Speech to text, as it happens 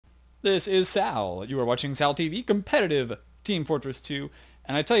This is Sal. You are watching SalTV Competitive Team Fortress 2.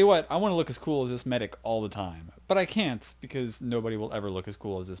 And I tell you what, I want to look as cool as this medic all the time. But I can't, because nobody will ever look as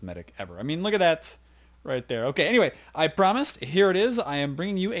cool as this medic ever. I mean, look at that right there. Okay, anyway, I promised. Here it is. I am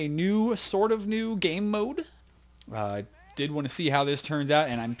bringing you a new, sort of new game mode. I did want to see how this turns out,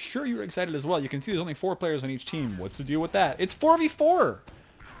 and I'm sure you're excited as well. You can see there's only 4 players on each team. What's the deal with that? It's 4v4!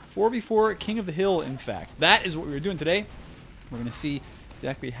 4v4 King of the Hill, in fact. That is what we're doing today. We're going to see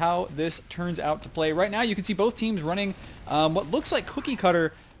exactly how this turns out to play. Right now, you can see both teams running what looks like cookie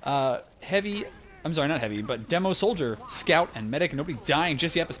cutter heavy... I'm sorry, not heavy, but demo soldier, scout, and medic. Nobody dying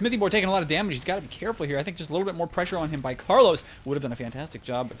just yet, but Smithy Boy taking a lot of damage. He's got to be careful here. I think just a little bit more pressure on him by Carlos would have done a fantastic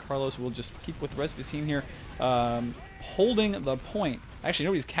job, but Carlos will just keep with the rest of his team here, holding the point. Actually,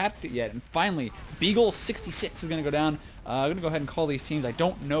 nobody's capped it yet, and finally, Beagle 66 is going to go down. I'm going to go ahead and call these teams. I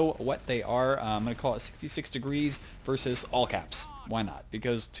don't know what they are. I'm going to call it 66 Degrees versus All Caps. Why not?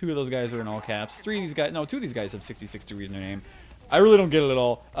 Because 2 of those guys are in All Caps. 2 of these guys have 66 Degrees in their name. I really don't get it at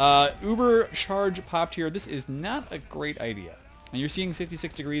all. Uber charge popped here. This is not a great idea. And you're seeing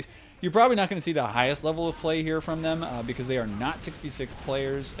 66 Degrees. You're probably not going to see the highest level of play here from them because they are not 66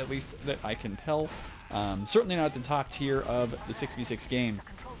 players, at least that I can tell. Certainly not at the top tier of the 6v6 game.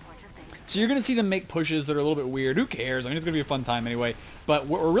 So you're going to see them make pushes that are a little bit weird. Who cares? I mean, it's going to be a fun time anyway. But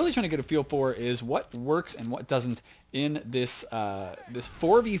what we're really trying to get a feel for is what works and what doesn't in this this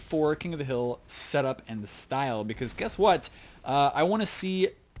 4v4 King of the Hill setup and the style. Because guess what? I want to see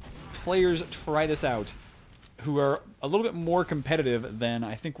players try this out who are a little bit more competitive than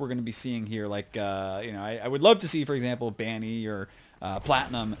I think we're going to be seeing here. Like, you know, I would love to see, for example, Banny or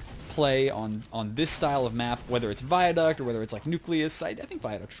Platinum play on this style of map, whether it's Viaduct or whether it's like Nucleus. I think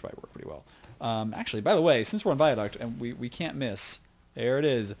Viaduct should probably work pretty well. Actually, by the way, since we're on Viaduct, and we can't miss, there it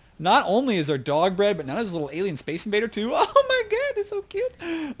is. Not only is there dog bread, but now there's a little alien space invader too. Oh my god, it's so cute.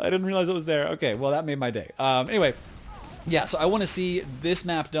 I didn't realize it was there. Okay, well that made my day. Anyway, yeah, so I want to see this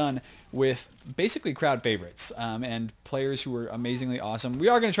map done with basically crowd favorites and players who are amazingly awesome. We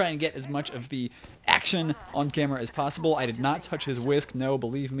are going to try and get as much of the action on camera as possible. I did not touch his whisk. No,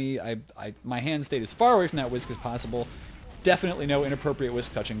 believe me, my hand stayed as far away from that whisk as possible. Definitely no inappropriate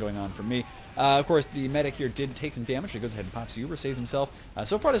whisk touching going on from me. Of course, the medic here did take some damage. He goes ahead and pops Uber, saves himself.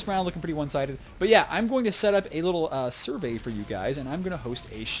 So far this round looking pretty one-sided. But yeah, I'm going to set up a little survey for you guys, and I'm going to host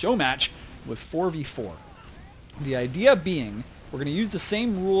a show match with 4v4. The idea being, we're going to use the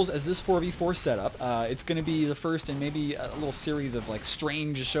same rules as this 4v4 setup. It's going to be the first in maybe a little series of like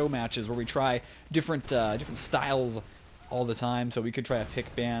strange show matches where we try different styles all the time. So we could try a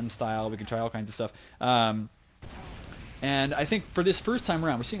pick ban style. We could try all kinds of stuff. And I think for this first time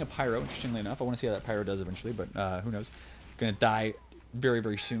around, we're seeing a pyro, interestingly enough. I want to see how that pyro does eventually, but who knows. Going to die very,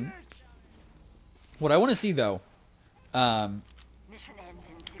 very soon. What I want to see, though,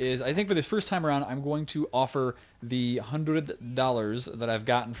 is I think for this first time around, I'm going to offer the $100 that I've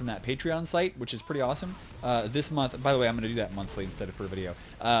gotten from that Patreon site, which is pretty awesome. This month, by the way, I'm going to do that monthly instead of per video,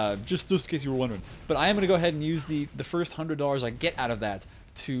 just in case you were wondering. But I am going to go ahead and use the first $100 I get out of that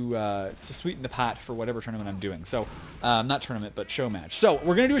to sweeten the pot for whatever tournament I'm doing. So, not tournament, but show match. So,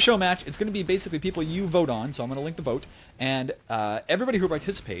 we're going to do a show match. It's going to be basically people you vote on, so I'm going to link the vote. And everybody who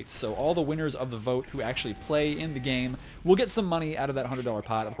participates, so all the winners of the vote who actually play in the game, will get some money out of that $100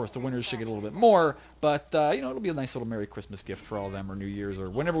 pot. Of course, the winners should get a little bit more, but, you know, it'll be a nice little Merry Christmas gift for all of them, or New Year's, or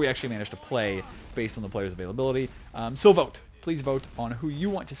whenever we actually manage to play based on the players' availability. So vote. Please vote on who you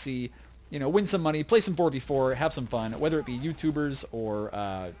want to see, you know, win some money, play some 4v4, have some fun, whether it be YouTubers or,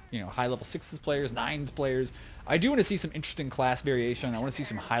 you know, high-level 6s players, 9s players. I do want to see some interesting class variation. I want to see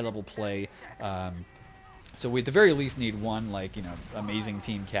some high-level play. So we at the very least need one, like, you know, amazing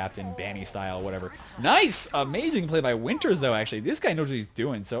team captain, Banny style, whatever. Nice! Amazing play by Winters, though, actually. This guy knows what he's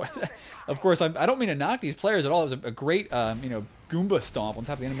doing. So, of course, I don't mean to knock these players at all. It was a great, you know, Goomba stomp on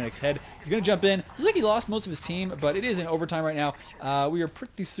top of the enemy medic's head. He's going to jump in. Looks like he lost most of his team, but it is in overtime right now. We are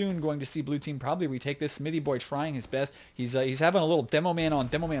pretty soon going to see blue team probably retake this. Smithy Boy trying his best. He's having a little demo man on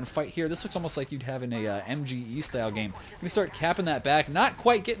demo man fight here. This looks almost like you'd have in a MGE style game. Going to start capping that back. Not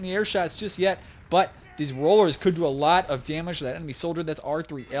quite getting the air shots just yet, but these rollers could do a lot of damage to that enemy soldier. That's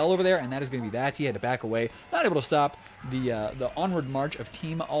R3L over there, and that is going to be that. He had to back away. Not able to stop the onward march of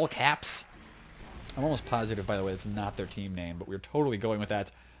Team All Caps. I'm almost positive, by the way, it's not their team name, but we're totally going with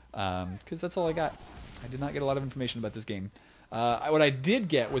that because that's all I got. I did not get a lot of information about this game. What I did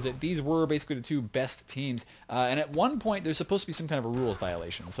get was that these were basically the 2 best teams, and at one point there's supposed to be some kind of a rules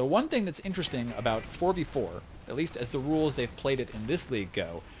violation. So one thing that's interesting about 4v4, at least as the rules they've played it in this league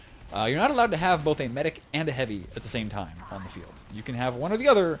go, You're not allowed to have both a medic and a heavy at the same time on the field. You can have one or the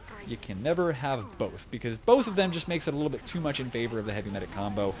other. You can never have both, because both of them just makes it a little bit too much in favor of the heavy medic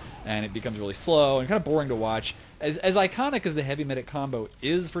combo, and it becomes really slow and kind of boring to watch. As iconic as the heavy medic combo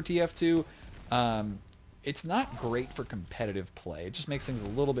is for TF2, it's not great for competitive play. It just makes things a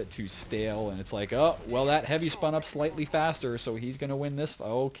little bit too stale, and it's like, oh, well, that heavy spun up slightly faster, so he's going to win this.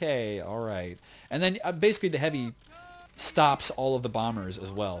 Okay, all right. And then basically the heavy stops all of the bombers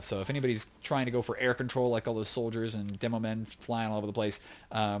as well. So if anybody's trying to go for air control, like all those soldiers and demo men flying all over the place,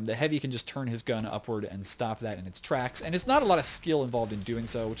 the heavy can just turn his gun upward and stop that in its tracks. And it's not a lot of skill involved in doing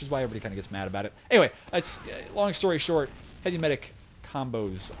so, which is why everybody kind of gets mad about it. Anyway, it's long story short, heavy medic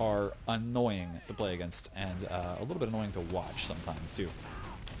combos are annoying to play against, and a little bit annoying to watch sometimes too.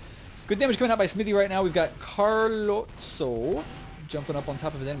 Good damage coming out by Smithy right now. We've got Carlozzo jumping up on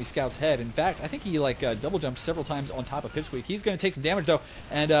top of his enemy scout's head. In fact, I think he double jumped several times on top of Pipsqueak. He's going to take some damage though,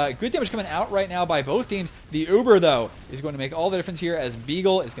 and good damage coming out right now by both teams. The Uber though is going to make all the difference here, as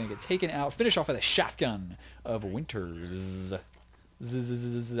Beagle is going to get taken out. Finish off with a shotgun of Winters.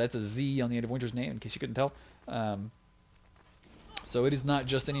 That's a Z on the end of Winters' name, in case you couldn't tell. So it is not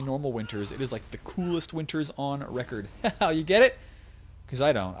just any normal Winters. It is like the coolest Winters on record. You get it? Because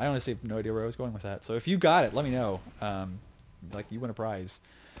I don't. I honestly have no idea where I was going with that. So if you got it, let me know. Like, you win a prize.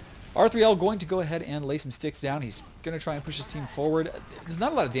 R3L going to go ahead and lay some sticks down. He's going to try and push his team forward. There's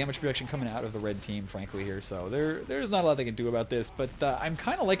not a lot of damage production coming out of the red team, frankly, here. So there's not a lot they can do about this. But I'm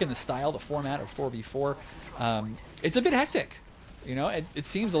kind of liking the style, the format of 4v4. It's a bit hectic. You know, it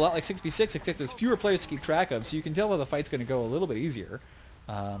seems a lot like 6v6, except there's fewer players to keep track of, so you can tell where the fight's going to go a little bit easier.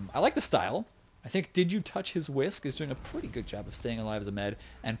 I like the style. I think Did You Touch His Whisk is doing a pretty good job of staying alive as a med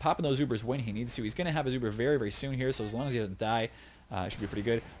and popping those Ubers when he needs to. He's going to have his Uber very, very soon here, so as long as he doesn't die, it should be pretty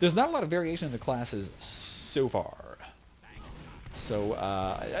good. There's not a lot of variation in the classes so far. So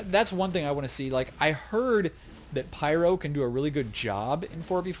that's one thing I want to see. Like, I heard that Pyro can do a really good job in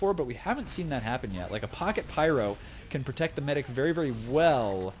 4v4, but we haven't seen that happen yet. Like, a Pocket Pyro can protect the medic very, very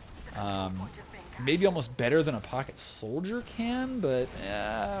well. Maybe almost better than a Pocket Soldier can, but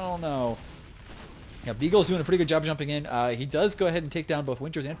I don't know. Yeah, Beagle's doing a pretty good job jumping in. He does go ahead and take down both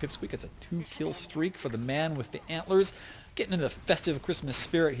Winters and Pipsqueak. It's a 2-kill streak for the man with the antlers. Getting into the festive Christmas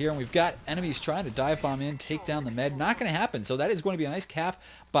spirit here, and we've got enemies trying to dive bomb in, take down the med. Not going to happen, so that is going to be a nice cap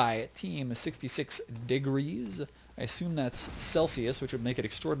by Team 66 Degrees. I assume that's Celsius, which would make it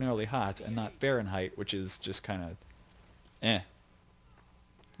extraordinarily hot, and not Fahrenheit, which is just kind of a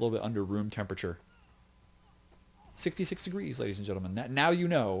little bit under room temperature. 66 degrees, ladies and gentlemen. Now you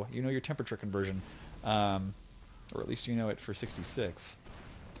know your temperature conversion, or at least you know it for 66.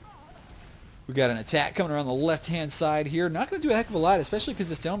 We got an attack coming around the left-hand side here. Not going to do a heck of a lot, especially because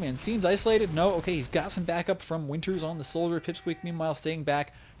this Dellman seems isolated. No, okay, he's got some backup from Winters on the Soldier. Pipsqueak, meanwhile, staying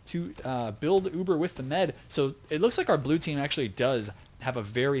back to build Uber with the med. So it looks like our blue team actually does have a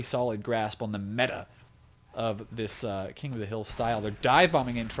very solid grasp on the meta of this King of the Hill style. They're dive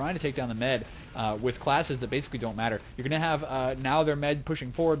bombing in, trying to take down the med with classes that basically don't matter. You're going to have now their med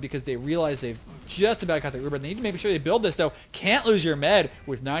pushing forward because they realize they've just about got their Uber. They need to make sure they build this, though. Can't lose your med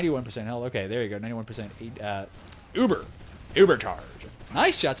with 91% health. Okay, there you go, 91% Uber charge.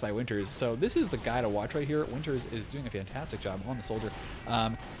 Nice shots by Winters. So this is the guy to watch right here. Winters is doing a fantastic job on the Soldier.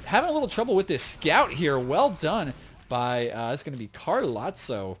 Having a little trouble with this scout here. Well done by, it's going to be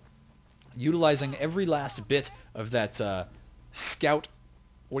Carlozzo, utilizing every last bit of that scout,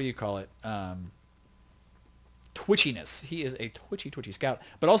 what do you call it, twitchiness. He is a twitchy scout,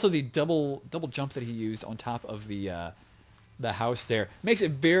 but also the double jump that he used on top of the house there makes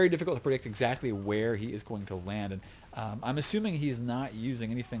it very difficult to predict exactly where he is going to land. And I'm assuming he's not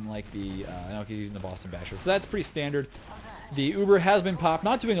using anything like the, no, he's using the Boston Basher, so that's pretty standard. The Uber has been popped,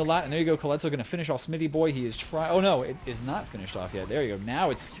 not doing a lot, and there you go, Coletto going to finish off Smithy Boy. He is trying, oh no, it is not finished off yet. There you go,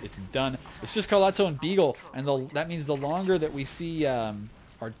 now it's done. It's just Coletto and Beagle, and that means the longer that we see our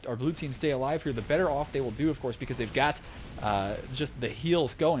blue team stay alive here, the better off they will do, of course, because they've got just the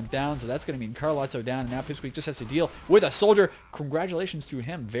heals going down, so that's going to mean Carlozzo down, and now Pipsqueak just has to deal with a Soldier. Congratulations to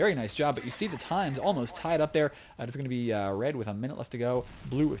him, very nice job, but you see the times almost tied up there. It's going to be red with a minute left to go,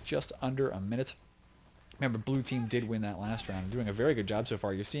 blue with just under a minute. Remember, blue team did win that last round. Doing a very good job so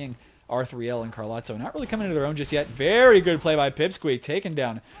far. You're seeing R3L and Carlozzo not really coming into their own just yet. Very good play by Pipsqueak, taking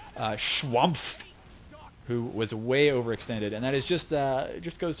down Schwampf, who was way overextended. And that is just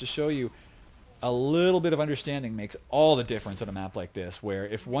goes to show you a little bit of understanding makes all the difference on a map like this, where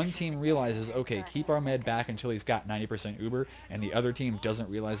if one team realizes, okay, keep our med back until he's got 90% Uber, and the other team doesn't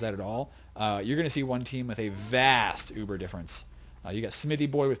realize that at all, you're going to see one team with a vast Uber difference. You got Smithy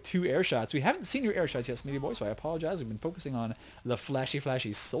Boy with 2 air shots. We haven't seen your air shots yet, Smithy Boy, so I apologize. We've been focusing on the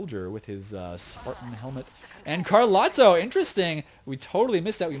flashy soldier with his Spartan helmet. And Carlotto, interesting. We totally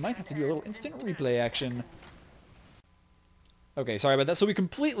missed that. We might have to do a little instant replay action. Okay, sorry about that. So we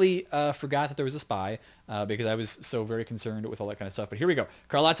completely forgot that there was a spy because I was so very concerned with all that kind of stuff. But here we go.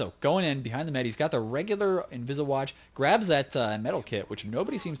 Carlotto going in behind the med. He's got the regular Invisawatch, grabs that metal kit, which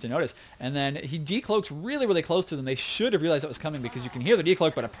nobody seems to notice, and then he decloaks really, really close to them. They should have realized that was coming because you can hear the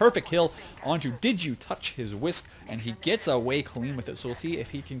decloak, but a perfect kill onto Did You Touch His Whisk, and he gets away clean with it. So we'll see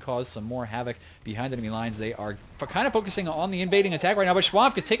if he can cause some more havoc behind enemy lines. They are kind of focusing on the invading attack right now, but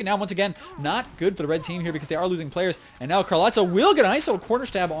Schwamp gets taken down once again. Not good for the red team here because they are losing players, and now Carlotto will get a nice little corner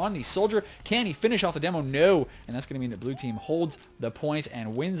stab on the soldier. Can he finish off the demo? No, and that's going to mean that blue team holds the point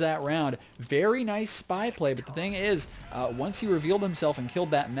and wins that round. Very nice spy play, but the thing is, once he revealed himself and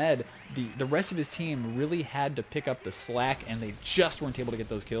killed that med, the rest of his team really had to pick up the slack, and they just weren't able to get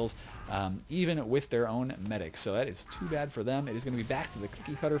those kills, even with their own medics. So that is too bad for them. It is going to be back to the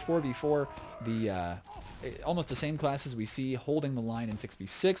cookie cutter 4v4, almost the same classes we see holding the line in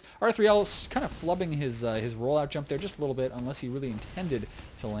 6v6. R3L kind of flubbing his rollout jump there just a little bit, unless he really intended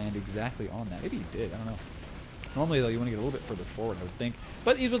to land exactly on that. Maybe he did, I don't know. Normally, though, you want to get a little bit further forward, I would think.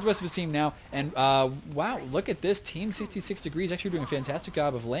 But he's with the rest of his team now. And, wow, look at this. Team 66 Degrees actually doing a fantastic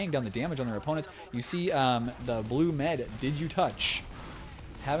job of laying down the damage on their opponents. You see the blue med, Did You Touch,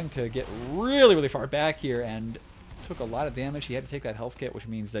 having to get really, really far back here and took a lot of damage. He had to take that health kit, which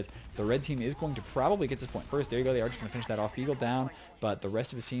means that the red team is going to probably get this point first. There you go. They are just going to finish that off. Beagle down, but the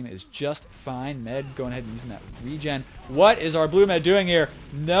rest of his team is just fine. Med going ahead and using that regen. What is our blue med doing here?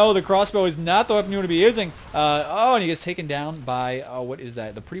 No, the crossbow is not the weapon you want to be using. Oh, and he gets taken down by, what is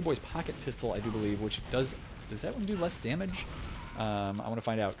that? The Pretty Boy's pocket pistol, I do believe, which does that one do less damage? I want to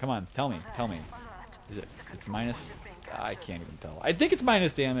find out. Come on, tell me. Is it? It's minus? I can't even tell. I think it's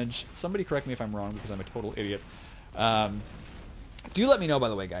minus damage. Somebody correct me if I'm wrong because I'm a total idiot. Do let me know, by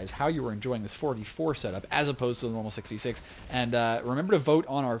the way, guys, how you were enjoying this 4v4 setup as opposed to the normal 6v6. And remember to vote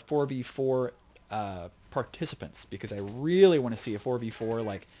on our 4v4 participants, because I really want to see a 4v4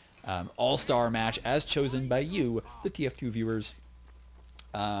 like all-star match as chosen by you, the TF2 viewers.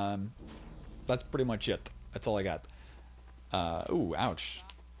 That's pretty much it. That's all I got. Ooh, ouch.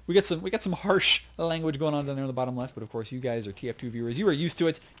 We got some harsh language going on down there in the bottom left, but of course you guys are TF2 viewers. You are used to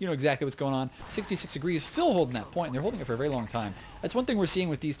it. You know exactly what's going on. 66 Degrees still holding that point, and they're holding it for a very long time. That's one thing we're seeing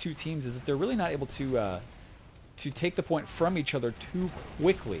with these two teams, is that they're really not able to take the point from each other too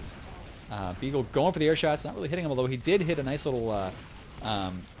quickly. Beagle going for the air shots, not really hitting him, although he did hit a nice little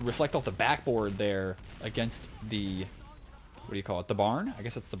reflect off the backboard there against the, what do you call it, the barn? I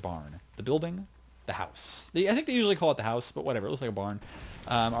guess it's the barn. The building? The house. I think they usually call it the house, but whatever. It looks like a barn.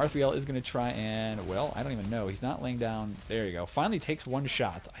 R3L is going to try and, well, I don't even know. He's not laying down. There you go. Finally takes one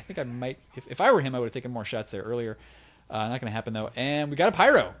shot. I think I might, if I were him, I would have taken more shots there earlier. Not going to happen, though. And we got a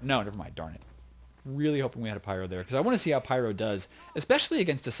pyro. No, never mind. Darn it. Really hoping we had a pyro there, because I want to see how pyro does, especially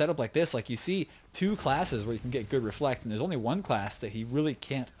against a setup like this. Like, you see two classes where you can get good reflect, and there's only one class that he really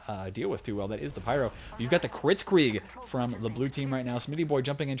can't deal with too well. That is the pyro. You've got the Kritzkrieg from the blue team right now. Smithy Boy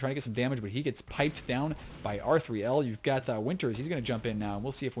jumping in, trying to get some damage, but he gets piped down by R3L. You've got Winters. He's going to jump in now, and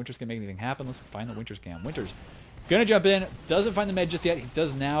we'll see if Winters can make anything happen. Let's find the Winters cam. Winters going to jump in. Doesn't find the med just yet. He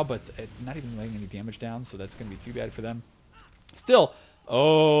does now, but not even laying any damage down, so that's going to be too bad for them. Still,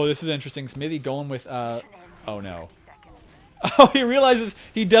 oh, this is interesting. Smithy going with, oh no. Oh, he realizes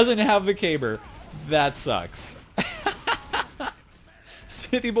he doesn't have the caber. That sucks.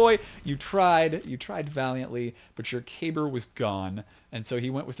 Smithy Boy, you tried valiantly, but your caber was gone. And so he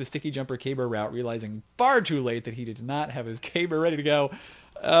went with the sticky jumper caber route, realizing far too late that he did not have his caber ready to go.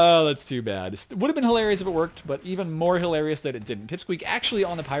 Oh, that's too bad. It would have been hilarious if it worked, but even more hilarious that it didn't. Pipsqueak actually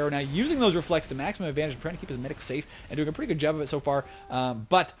on the pyro now, using those reflects to maximum advantage, trying to keep his medic safe, and doing a pretty good job of it so far.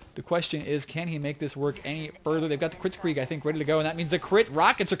 But the question is, can he make this work any further? They've got the Kritzkrieg, I think, ready to go, and that means the crit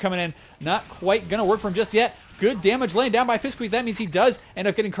rockets are coming in. Not quite going to work for him just yet. Good damage laying down by Pipsqueak. That means he does end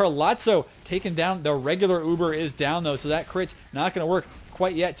up getting Carlotto taken down. The regular Uber is down, though, so that crit's not going to work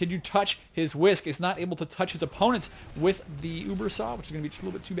quite yet. Did You Touch His Whisk? Is not able to touch his opponents with the Uber Saw, which is going to be just a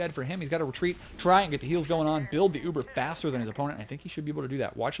little bit too bad for him. He's got to retreat, try and get the heals going on, build the Uber faster than his opponent. I think he should be able to do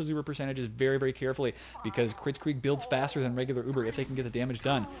that. Watch those Uber percentages very, very carefully, because Kritzkrieg builds faster than regular Uber if they can get the damage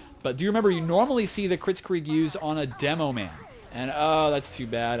done. But do you remember, you normally see the Kritzkrieg used on a demo man. And oh, that's too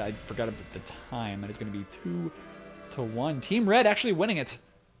bad. I forgot about the time. That is going to be 2-1. Team Red actually winning it.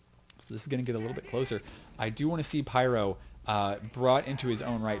 So this is going to get a little bit closer. I do want to see Pyro brought into his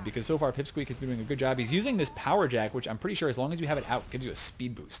own right, because so far Pipsqueak has been doing a good job. He's using this power jack, which I'm pretty sure as long as you have it out gives you a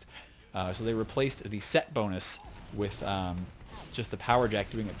speed boost. So they replaced the set bonus with just the power jack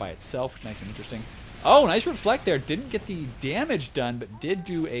doing it by itself. Nice and interesting. Oh, nice reflect there. Didn't get the damage done, but did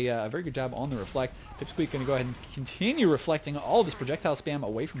do a very good job on the reflect. Pipsqueak going to go ahead and continue reflecting all of his projectile spam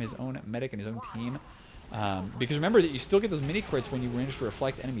away from his own medic and his own team. Because remember that you still get those mini crits when you manage to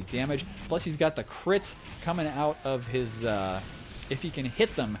reflect enemy damage. Plus he's got the crits coming out of his, if he can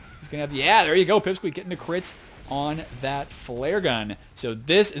hit them, he's going to have, yeah, there you go, Pipsqueak getting the crits on that flare gun. So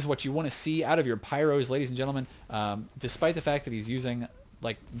this is what you want to see out of your pyros, ladies and gentlemen. Despite the fact that he's using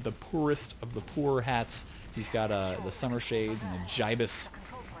like the poorest of the poor hats. He's got the summer shades and the gibus.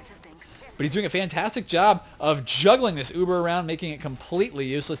 But he's doing a fantastic job of juggling this Uber around, making it completely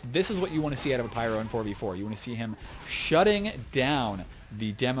useless. This is what you want to see out of a Pyro in 4v4. You want to see him shutting down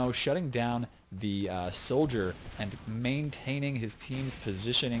the demo, shutting down the soldier, and maintaining his team's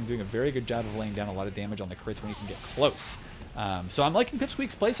positioning, doing a very good job of laying down a lot of damage on the crits when he can get close. So I'm liking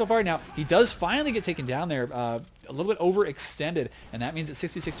Pipsqueak's play so far. Now, he does finally get taken down there, a little bit overextended, and that means at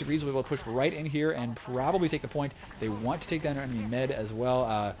 66 degrees we'll be able to push right in here and probably take the point. They want to take down our enemy med as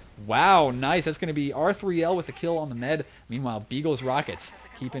well. Wow, nice. That's going to be R3L with the kill on the med. Meanwhile, Beagle's rockets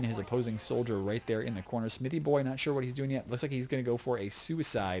keeping his opposing soldier right there in the corner. Smithy Boy, not sure what he's doing yet. Looks like he's going to go for a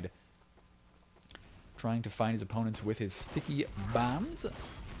suicide, trying to find his opponents with his sticky bombs.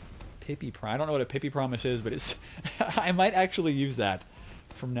 Pippy Promise. I don't know what a Pippy Promise is, but it's I might actually use that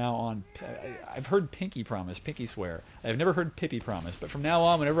from now on. I've heard Pinky Promise, Pinky Swear. I've never heard Pippy Promise, but from now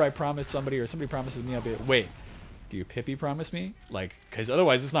on, whenever I promise somebody or somebody promises me, I'll be like, wait, do you Pippy Promise me? Like, because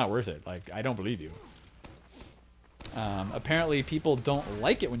otherwise it's not worth it. Like, I don't believe you. Apparently people don't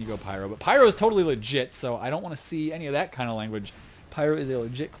like it when you go Pyro, but Pyro is totally legit, so I don't want to see any of that kind of language. Pyro is a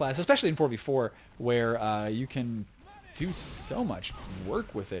legit class, especially in 4v4, where you can do so much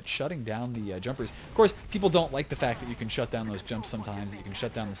work with it, shutting down the jumpers. Of course, people don't like the fact that you can shut down those jumps sometimes, that you can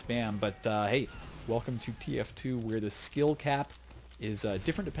shut down the spam, but hey, welcome to TF2, where the skill cap is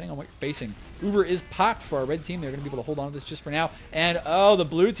different depending on what you're facing. Uber is popped for our red team. They're going to be able to hold on to this just for now. And, oh, the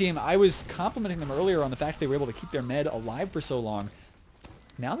blue team, I was complimenting them earlier on the fact they were able to keep their med alive for so long.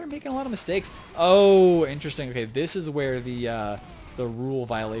 Now they're making a lot of mistakes. Oh, interesting. Okay, this is where the rule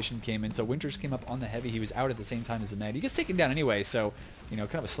violation came in. So Winters came up on the heavy. He was out at the same time as the med. He gets taken down anyway, so, you know,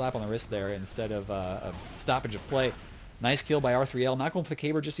 kind of a slap on the wrist there instead of a stoppage of play. Nice kill by R3L. Not going for the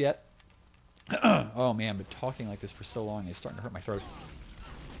caber just yet. Oh, man, but talking like this for so long is starting to hurt my throat.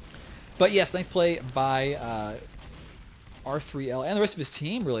 But, yes, nice play by R3L and the rest of his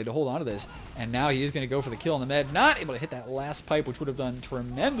team, really, to hold on to this. And now he is going to go for the kill on the med. Not able to hit that last pipe, which would have done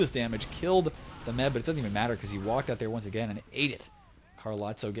tremendous damage. Killed the med, but it doesn't even matter because he walked out there once again and ate it.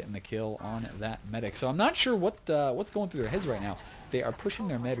 Carlazzo getting the kill on that medic. So I'm not sure what's going through their heads right now. They are pushing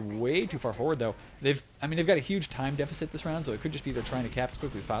their med way too far forward, though. They've got a huge time deficit this round, so it could just be they're trying to cap as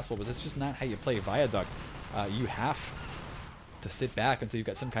quickly as possible, but that's just not how you play Viaduct. You have to sit back until you've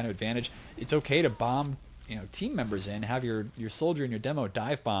got some kind of advantage. It's okay to bomb, you know, team members in, have your soldier in your demo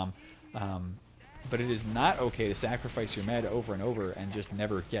dive bomb, but it is not okay to sacrifice your med over and over and just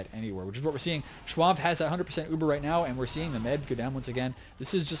never get anywhere, which is what we're seeing. Schwab has 100% Uber right now, and we're seeing the med go down once again.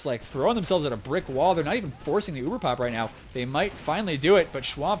 This is just like throwing themselves at a brick wall. They're not even forcing the Uber pop right now. They might finally do it, but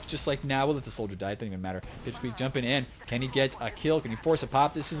Schwab's just like, nah, we'll let the soldier die. It doesn't even matter. Pipsqueak jumping in. Can he get a kill? Can he force a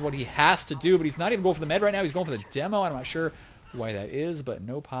pop? This is what he has to do, but he's not even going for the med right now. He's going for the demo. I'm not sure why that is, but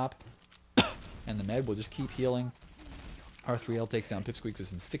no pop. And the med will just keep healing. R3L takes down Pipsqueak with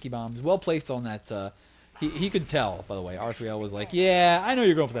some sticky bombs. Well placed on that. He could tell, by the way. R3L was like, yeah, I know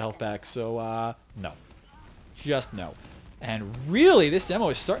you're going for the health pack, so no. Just no. And really, this demo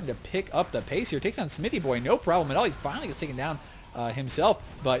is starting to pick up the pace here. Takes down Smithy Boy, no problem at all. He finally gets taken down himself.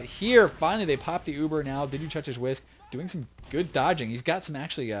 But here, finally, they pop the Uber now. Did you touch his whisk? Doing some good dodging. He's got some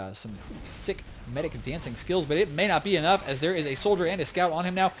actually some pretty sick medic dancing skills, but it may not be enough as there is a soldier and a scout on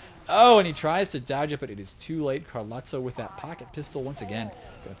him now. Oh, and he tries to dodge it, but it is too late. Carlazzo with that pocket pistol once again.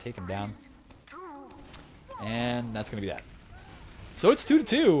 Going to take him down. And that's going to be that. So it's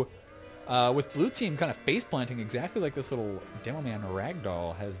 2-2 with blue team kind of face planting exactly like this little demo man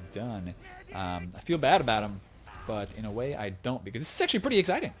Ragdoll has done. I feel bad about him, but in a way I don't, because this is actually pretty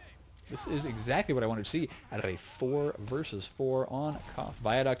exciting. This is exactly what I wanted to see out of a 4 versus 4 on KOF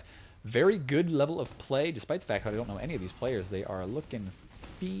Viaduct. Very good level of play, despite the fact that I don't know any of these players. They are looking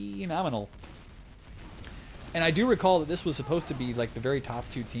phenomenal. And I do recall that this was supposed to be like the very top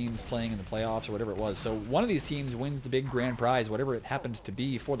 2 teams playing in the playoffs or whatever it was. So one of these teams wins the big grand prize, whatever it happened to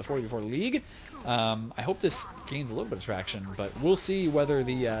be for the 40v4 League. I hope this gains a little bit of traction, but we'll see whether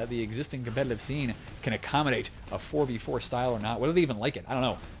the existing competitive scene can accommodate a 4v4 style or not. Whether they even like it, I don't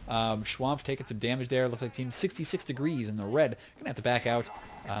know. Schwampf taking some damage there. Looks like team 66 degrees in the red. Gonna have to back out.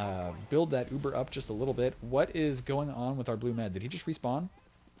 Build that Uber up just a little bit. What is going on with our blue med? Did he just respawn?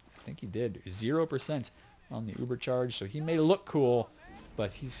 I think he did. 0% on the Uber charge, so he made it look cool,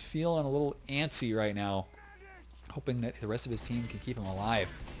 but he's feeling a little antsy right now, hoping that the rest of his team can keep him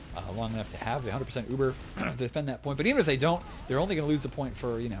alive long enough to have the 100% Uber to defend that point. But even if they don't, they're only going to lose the point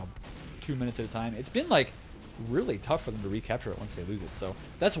for, 2 minutes at a time. It's been like really tough for them to recapture it once they lose it. So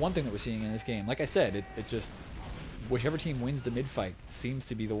that's one thing that we're seeing in this game. Like I said, it just, whichever team wins the mid fight seems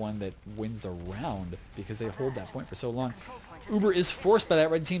to be the one that wins the round because they hold that point for so long. Uber is forced by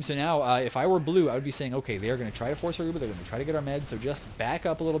that red team, so now if I were blue, I would be saying, okay, they are going to try to force our Uber, they're going to try to get our med, so just back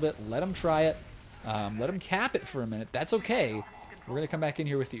up a little bit, let them try it, let them cap it for a minute, that's okay. We're going to come back in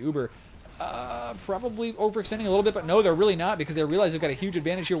here with the Uber. Probably overextending a little bit, but no, they're really not, because they realize they've got a huge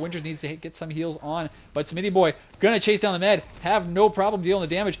advantage here. Winters needs to get some heals on, but Smithy Boy going to chase down the med, have no problem dealing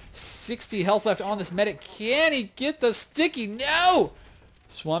the damage. 60 health left on this medic. Can he get the sticky? No!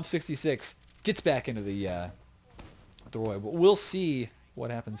 Swamp 66 gets back into the Roy, but we'll see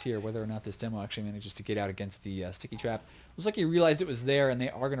what happens here, whether or not this demo actually manages to get out against the sticky trap. Looks like he realized it was there, and they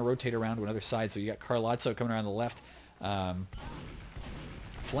are going to rotate around to another side, so you got Carlazzo coming around the left.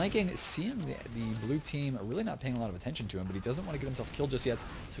 Flanking, seeing the blue team really not paying a lot of attention to him, but he doesn't want to get himself killed just yet,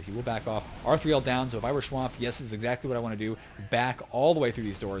 so he will back off. R3L down, so if I were Schwampf, yes, this is exactly what I want to do. Back all the way through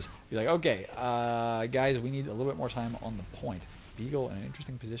these doors. Be like, okay, guys, we need a little bit more time on the point. Beagle in an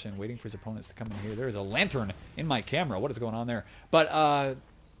interesting position, waiting for his opponents to come in here. There is a lantern in my camera. What is going on there? But,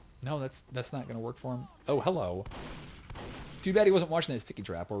 no, that's not going to work for him. Oh, hello. Too bad he wasn't watching that sticky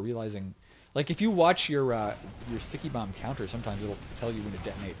trap or realizing... Like, if you watch your sticky bomb counter, sometimes it'll tell you when to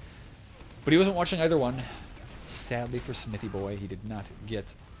detonate. But he wasn't watching either one. Sadly for Smithy Boy, he did not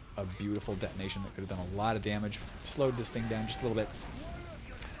get a beautiful detonation that could have done a lot of damage. Slowed this thing down just a little bit.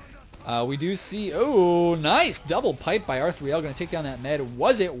 We do see, oh, nice double pipe by R3L, going to take down that med.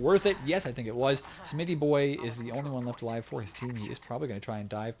 Was it worth it? Yes, I think it was. Smithy Boy is the only one left alive for his team. He is probably going to try and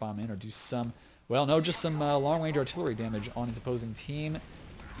dive bomb in or do some, well, no, just some long-range artillery damage on his opposing team.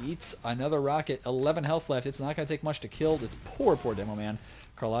 Eats another rocket. 11 health left. It's not going to take much to kill this poor demo man.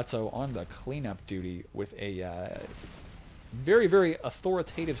 Carlazzo on the cleanup duty with a very, very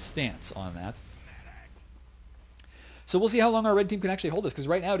authoritative stance on that. So we'll see how long our red team can actually hold this, because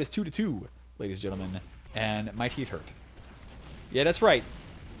right now it is 2-2, ladies and gentlemen, and my teeth hurt. Yeah, that's right.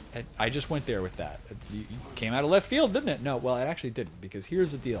 I just went there with that. You came out of left field, didn't it? No, well, it actually didn't, because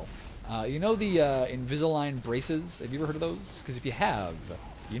here's the deal. You know the Invisalign braces? Have you ever heard of those? Because if you have,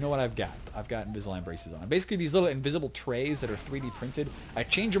 you know what I've got. I've got Invisalign braces on. Basically, these little invisible trays that are 3D printed. I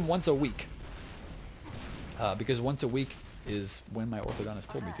change them once a week, because once a week is when my orthodontist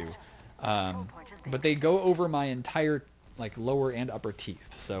told me to. But they go over my entire like lower and upper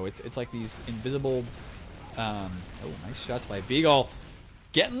teeth. So it's like these invisible... oh, nice shots by Beagle.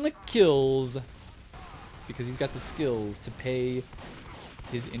 Getting the kills because he's got the skills to pay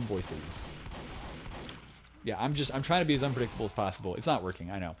his invoices. Yeah, I'm trying to be as unpredictable as possible. It's not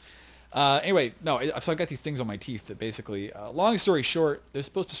working, I know. Anyway, no, so I've got these things on my teeth that basically, long story short, they're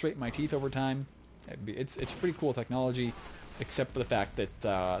supposed to straighten my teeth over time. It's pretty cool technology, except for the fact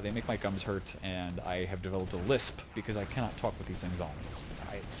that they make my gums hurt, and I have developed a lisp because I cannot talk with these things on.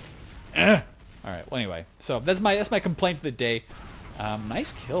 All right. Well, anyway, so that's my complaint of the day.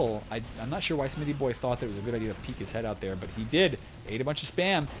 Nice kill. I'm not sure why Smithy Boy thought that it was a good idea to peek his head out there, but he did. Ate a bunch of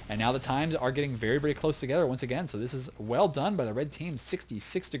spam, and now the times are getting very, very close together once again. So this is well done by the red team.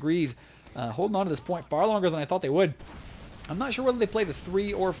 66 degrees, holding on to this point far longer than I thought they would. I'm not sure whether they played a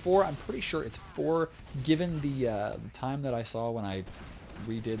 3 or 4. I'm pretty sure it's 4, given the time that I saw when I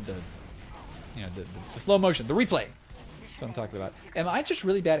redid the slow motion, the replay. That's what I'm talking about. Am I just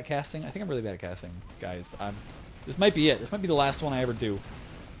really bad at casting? I think I'm really bad at casting, guys. This might be it. This might be the last one I ever do.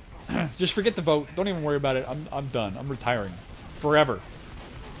 Just forget the vote. Don't even worry about it. I'm done. I'm retiring. Forever.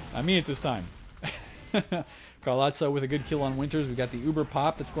 I mean it this time. Carlazzo with a good kill on Winters. We've got the Uber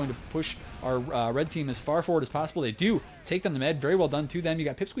pop that's going to push our red team as far forward as possible. They do take them the med. Very well done to them. You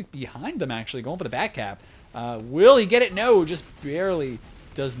got Pipsqueak behind them, actually, going for the back cap. Will he get it? No, just barely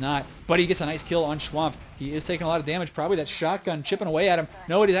Does not. But he gets a nice kill on Schwamp. He is taking a lot of damage. Probably that shotgun chipping away at him.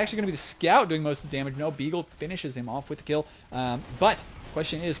 No, it is actually going to be the scout doing most of the damage. No, Beagle finishes him off with the kill. But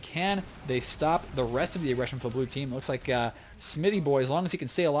question is, can they stop the rest of the aggression for the blue team? It looks like Smithy Boy, as long as he can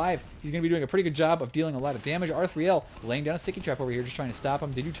stay alive, he's going to be doing a pretty good job of dealing a lot of damage. R3L laying down a sticky trap over here, just trying to stop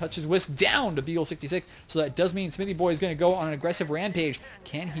him. Did you touch his whisk down to Beagle 66? So that does mean Smithy Boy is going to go on an aggressive rampage.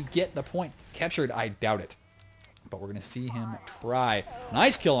 Can he get the point captured? I doubt it. But we're going to see him try.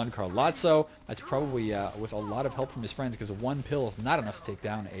 Nice kill on Carlazzo. That's probably with a lot of help from his friends, because one pill is not enough to take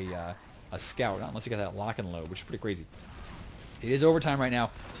down a scout, not unless you got that lock and load, which is pretty crazy. It is overtime right now,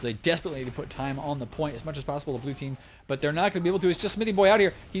 so they desperately need to put time on the point as much as possible, the blue team. But they're not going to be able to. It's just Smithy Boy out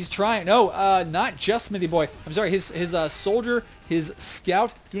here. He's trying. No, not just Smithy Boy. I'm sorry, his soldier, his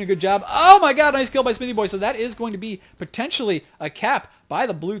scout, doing a good job. Oh my god, nice kill by Smithy Boy. So that is going to be potentially a cap by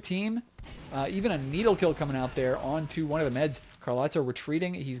the blue team. Even a needle kill coming out there onto one of the meds. Carlazzo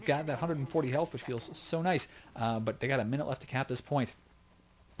retreating. He's got that 140 health, which feels so nice. But they got a minute left to cap this point.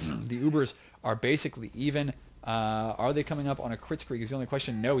 The Ubers are basically even. Are they coming up on a crit streak is the only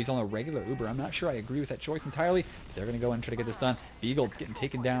question. No, he's on a regular Uber. I'm not sure I agree with that choice entirely. But they're going to go and try to get this done. Beagle getting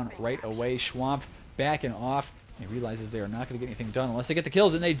taken down right away. Schwamp backing off. He realizes they are not going to get anything done unless they get the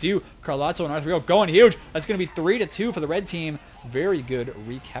kills, and they do. Carlazzo and R3O going huge. That's going to be 3-2 for the red team. Very good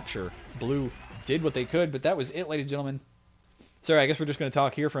recapture. Blue did what they could, but that was it, ladies and gentlemen. Sorry, I guess we're just going to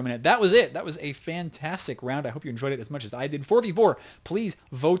talk here for a minute. That was it. That was a fantastic round. I hope you enjoyed it as much as I did. 4v4. Please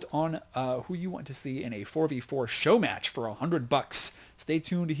vote on who you want to see in a 4v4 show match for $100. Stay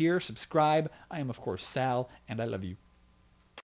tuned here. Subscribe. I am, of course, Sal, and I love you.